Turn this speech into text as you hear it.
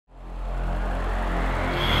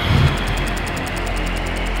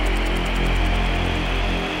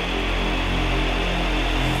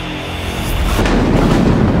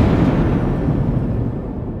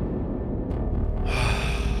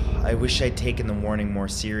I wish I'd taken the warning more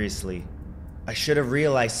seriously. I should have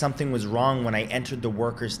realized something was wrong when I entered the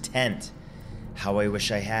workers' tent. How I wish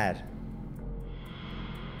I had.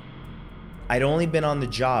 I'd only been on the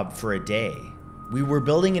job for a day. We were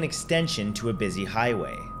building an extension to a busy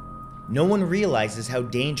highway. No one realizes how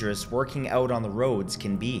dangerous working out on the roads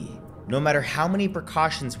can be. No matter how many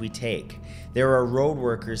precautions we take, there are road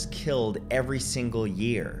workers killed every single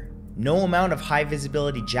year. No amount of high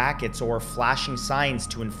visibility jackets or flashing signs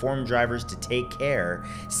to inform drivers to take care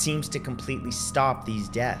seems to completely stop these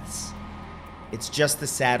deaths. It's just the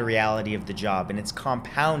sad reality of the job, and it's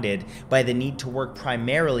compounded by the need to work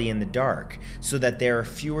primarily in the dark so that there are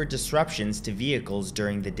fewer disruptions to vehicles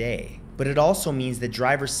during the day. But it also means that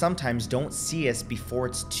drivers sometimes don't see us before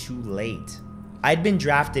it's too late. I'd been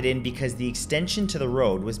drafted in because the extension to the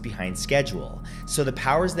road was behind schedule, so the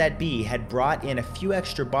powers that be had brought in a few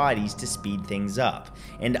extra bodies to speed things up,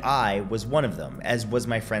 and I was one of them, as was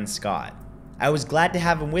my friend Scott. I was glad to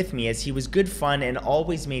have him with me as he was good fun and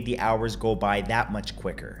always made the hours go by that much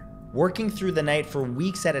quicker. Working through the night for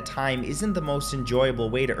weeks at a time isn't the most enjoyable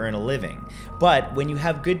way to earn a living, but when you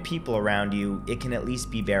have good people around you, it can at least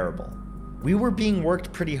be bearable. We were being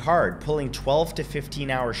worked pretty hard, pulling 12 to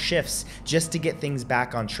 15-hour shifts just to get things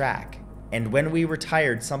back on track. And when we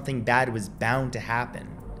retired, something bad was bound to happen.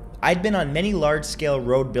 I'd been on many large-scale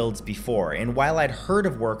road builds before, and while I'd heard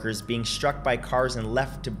of workers being struck by cars and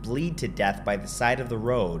left to bleed to death by the side of the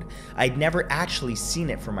road, I'd never actually seen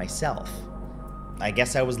it for myself. I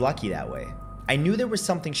guess I was lucky that way. I knew there was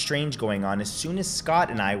something strange going on as soon as Scott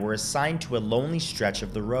and I were assigned to a lonely stretch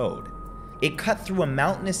of the road. It cut through a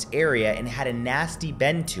mountainous area and had a nasty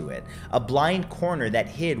bend to it, a blind corner that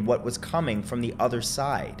hid what was coming from the other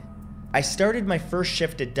side. I started my first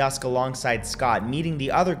shift at dusk alongside Scott, meeting the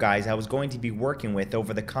other guys I was going to be working with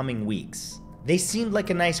over the coming weeks. They seemed like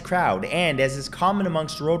a nice crowd, and as is common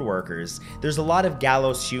amongst road workers, there's a lot of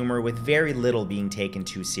gallows humor with very little being taken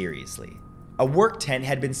too seriously. A work tent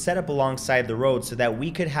had been set up alongside the road so that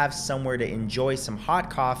we could have somewhere to enjoy some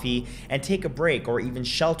hot coffee and take a break or even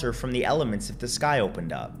shelter from the elements if the sky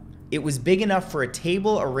opened up. It was big enough for a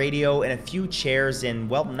table, a radio, and a few chairs and,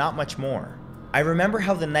 well, not much more. I remember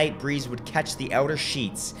how the night breeze would catch the outer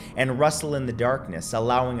sheets and rustle in the darkness,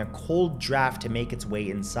 allowing a cold draft to make its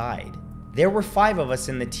way inside. There were 5 of us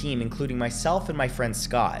in the team, including myself and my friend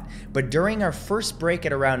Scott, but during our first break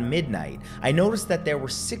at around midnight, I noticed that there were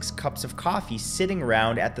 6 cups of coffee sitting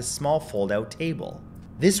around at the small fold-out table.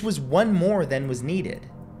 This was one more than was needed.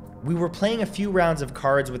 We were playing a few rounds of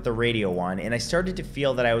cards with the radio on, and I started to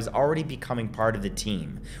feel that I was already becoming part of the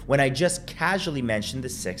team, when I just casually mentioned the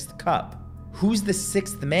 6th cup. "Who's the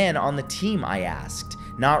 6th man on the team?" I asked,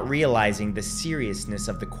 not realizing the seriousness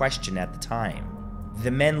of the question at the time. The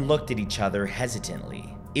men looked at each other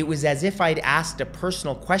hesitantly. It was as if I'd asked a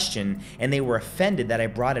personal question and they were offended that I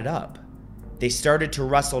brought it up. They started to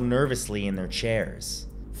rustle nervously in their chairs.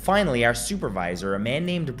 Finally, our supervisor, a man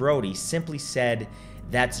named Brody, simply said,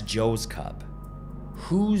 "That's Joe's cup."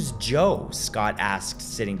 "Who's Joe?" Scott asked,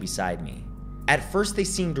 sitting beside me. At first they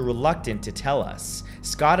seemed reluctant to tell us.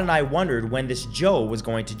 Scott and I wondered when this Joe was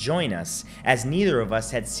going to join us, as neither of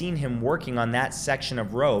us had seen him working on that section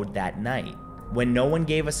of road that night. When no one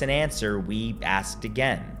gave us an answer, we asked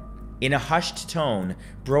again. In a hushed tone,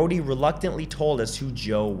 Brody reluctantly told us who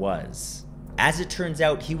Joe was. As it turns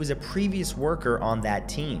out, he was a previous worker on that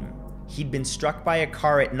team. He'd been struck by a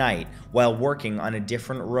car at night while working on a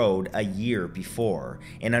different road a year before,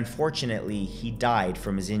 and unfortunately, he died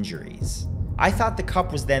from his injuries. I thought the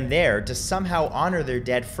cup was then there to somehow honor their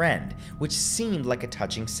dead friend, which seemed like a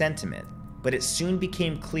touching sentiment. But it soon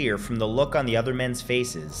became clear from the look on the other men's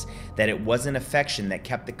faces that it wasn't affection that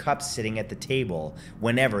kept the cup sitting at the table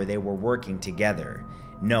whenever they were working together.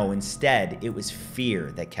 No, instead, it was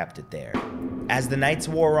fear that kept it there. As the nights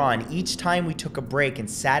wore on, each time we took a break and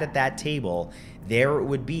sat at that table, there it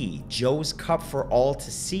would be, Joe's cup for all to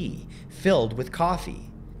see, filled with coffee.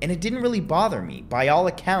 And it didn't really bother me. By all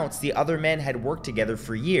accounts, the other men had worked together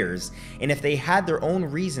for years, and if they had their own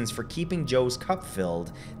reasons for keeping Joe's cup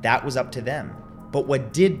filled, that was up to them. But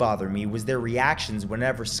what did bother me was their reactions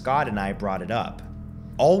whenever Scott and I brought it up.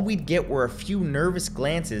 All we'd get were a few nervous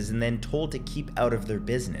glances and then told to keep out of their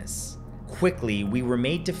business. Quickly, we were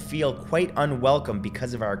made to feel quite unwelcome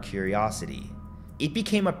because of our curiosity. It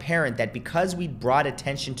became apparent that because we'd brought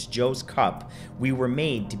attention to Joe's cup, we were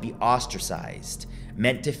made to be ostracized,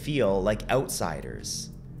 meant to feel like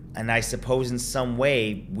outsiders. And I suppose in some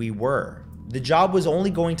way, we were. The job was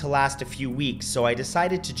only going to last a few weeks, so I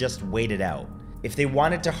decided to just wait it out. If they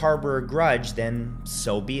wanted to harbor a grudge, then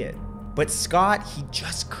so be it. But Scott, he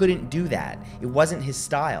just couldn't do that. It wasn't his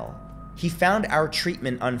style. He found our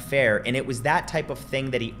treatment unfair, and it was that type of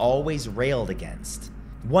thing that he always railed against.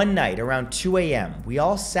 One night, around 2 a.m., we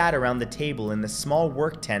all sat around the table in the small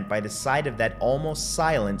work tent by the side of that almost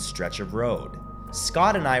silent stretch of road.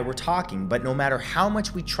 Scott and I were talking, but no matter how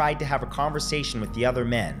much we tried to have a conversation with the other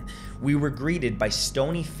men, we were greeted by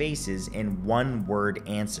stony faces and one-word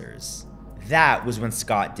answers. That was when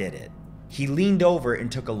Scott did it. He leaned over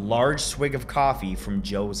and took a large swig of coffee from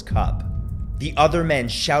Joe's cup. The other men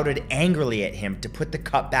shouted angrily at him to put the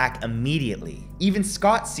cup back immediately. Even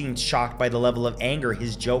Scott seemed shocked by the level of anger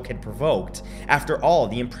his joke had provoked. After all,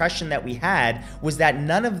 the impression that we had was that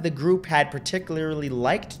none of the group had particularly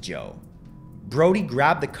liked Joe. Brody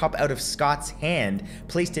grabbed the cup out of Scott's hand,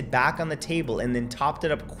 placed it back on the table, and then topped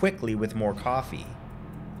it up quickly with more coffee.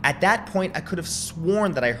 At that point, I could have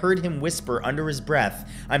sworn that I heard him whisper under his breath,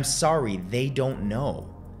 "I'm sorry, they don't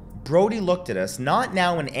know." Brody looked at us, not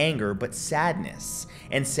now in anger, but sadness,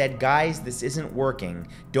 and said, "Guys, this isn't working.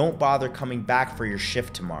 Don't bother coming back for your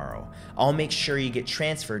shift tomorrow. I'll make sure you get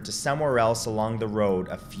transferred to somewhere else along the road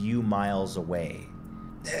a few miles away."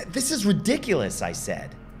 "This is ridiculous," I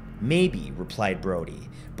said. "Maybe," replied Brody,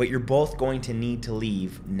 "but you're both going to need to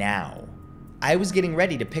leave now." I was getting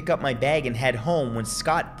ready to pick up my bag and head home when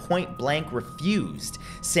Scott point blank refused,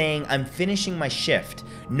 saying, "I'm finishing my shift.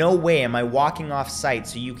 No way am I walking off site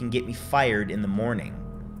so you can get me fired in the morning."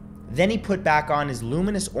 Then he put back on his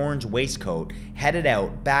luminous orange waistcoat, headed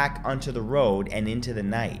out back onto the road and into the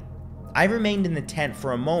night. I remained in the tent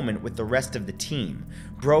for a moment with the rest of the team.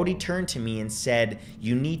 Brody turned to me and said,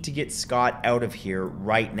 "You need to get Scott out of here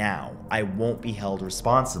right now. I won't be held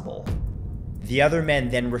responsible." The other men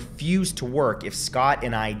then refused to work if Scott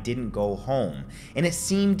and I didn't go home, and it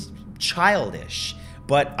seemed childish,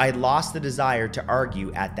 but I lost the desire to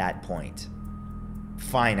argue at that point.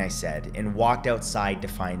 "Fine," I said, and walked outside to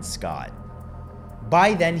find Scott.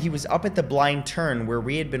 By then, he was up at the blind turn where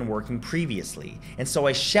we had been working previously, and so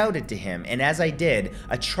I shouted to him, and as I did,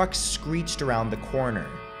 a truck screeched around the corner.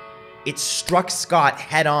 It struck Scott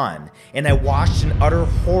head on, and I watched in utter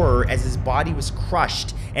horror as his body was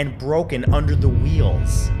crushed and broken under the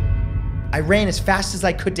wheels. I ran as fast as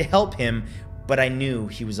I could to help him, but I knew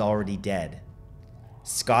he was already dead.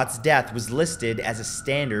 Scott's death was listed as a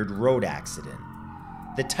standard road accident,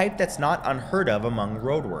 the type that's not unheard of among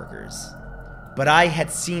road workers. But I had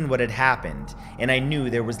seen what had happened, and I knew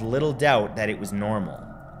there was little doubt that it was normal.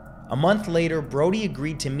 A month later, Brody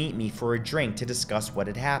agreed to meet me for a drink to discuss what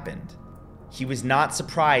had happened. He was not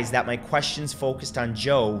surprised that my questions focused on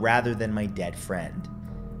Joe rather than my dead friend.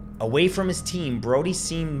 Away from his team, Brody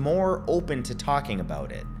seemed more open to talking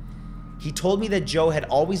about it. He told me that Joe had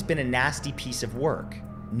always been a nasty piece of work.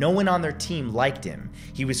 No one on their team liked him.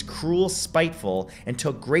 He was cruel, spiteful, and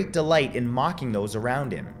took great delight in mocking those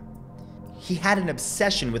around him. He had an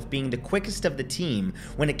obsession with being the quickest of the team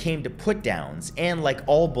when it came to put-downs, and like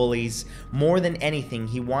all bullies, more than anything,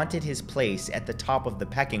 he wanted his place at the top of the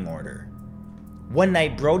pecking order. One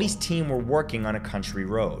night, Brody's team were working on a country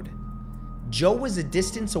road. Joe was a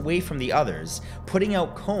distance away from the others, putting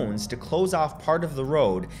out cones to close off part of the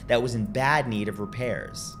road that was in bad need of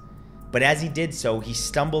repairs. But as he did so, he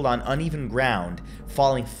stumbled on uneven ground,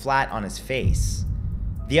 falling flat on his face.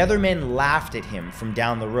 The other men laughed at him from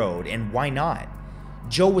down the road, and why not?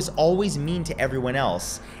 Joe was always mean to everyone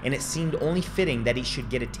else, and it seemed only fitting that he should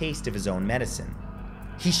get a taste of his own medicine.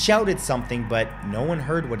 He shouted something, but no one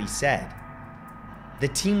heard what he said. The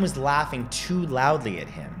team was laughing too loudly at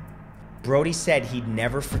him. Brody said he'd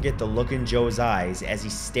never forget the look in Joe's eyes as he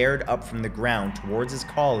stared up from the ground towards his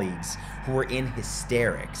colleagues who were in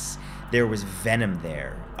hysterics. There was venom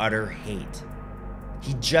there, utter hate.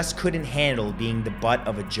 He just couldn't handle being the butt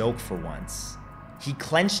of a joke for once. He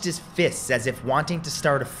clenched his fists as if wanting to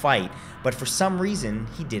start a fight, but for some reason,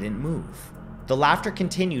 he didn't move. The laughter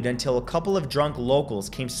continued until a couple of drunk locals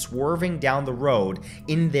came swerving down the road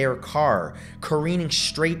in their car, careening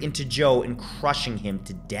straight into Joe and crushing him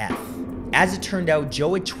to death. As it turned out,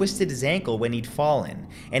 Joe had twisted his ankle when he'd fallen,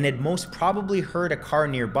 and had most probably heard a car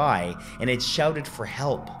nearby and had shouted for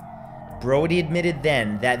help. Brody admitted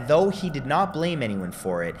then that though he did not blame anyone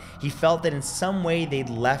for it, he felt that in some way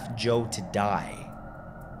they'd left Joe to die.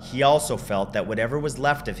 He also felt that whatever was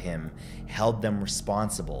left of him held them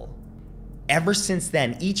responsible. Ever since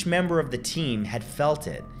then, each member of the team had felt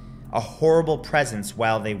it, a horrible presence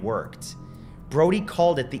while they worked. Brody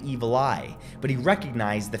called it the evil eye, but he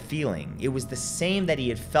recognized the feeling. It was the same that he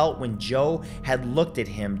had felt when Joe had looked at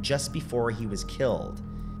him just before he was killed.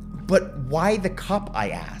 "But why the cup?" I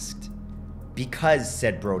asked. "Because,"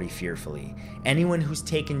 said Brody fearfully, "anyone who's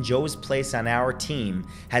taken Joe's place on our team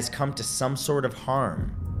has come to some sort of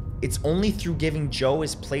harm. It's only through giving Joe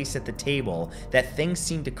his place at the table that things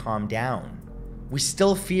seem to calm down. We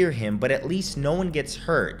still fear him, but at least no one gets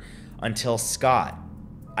hurt until Scott.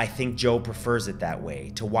 I think Joe prefers it that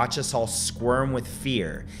way, to watch us all squirm with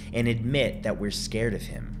fear and admit that we're scared of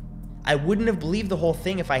him. I wouldn't have believed the whole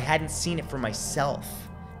thing if I hadn't seen it for myself.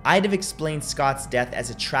 I'd have explained Scott's death as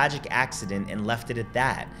a tragic accident and left it at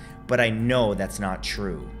that, but I know that's not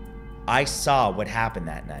true. I saw what happened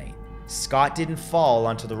that night. Scott didn't fall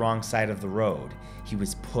onto the wrong side of the road. He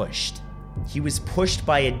was pushed. He was pushed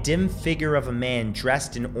by a dim figure of a man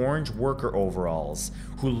dressed in orange worker overalls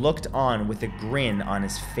who looked on with a grin on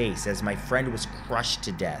his face as my friend was crushed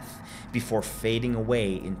to death before fading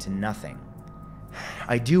away into nothing.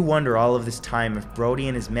 I do wonder all of this time if Brody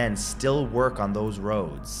and his men still work on those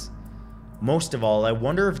roads. Most of all, I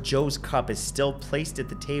wonder if Joe's cup is still placed at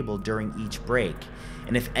the table during each break,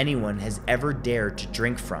 and if anyone has ever dared to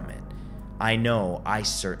drink from it. I know I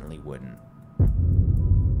certainly wouldn't.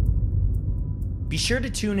 Be sure to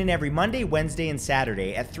tune in every Monday, Wednesday, and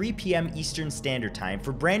Saturday at 3 p.m. Eastern Standard Time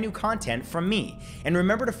for brand new content from me. And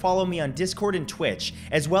remember to follow me on Discord and Twitch,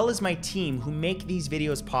 as well as my team who make these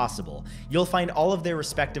videos possible. You'll find all of their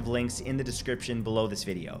respective links in the description below this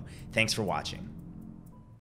video. Thanks for watching.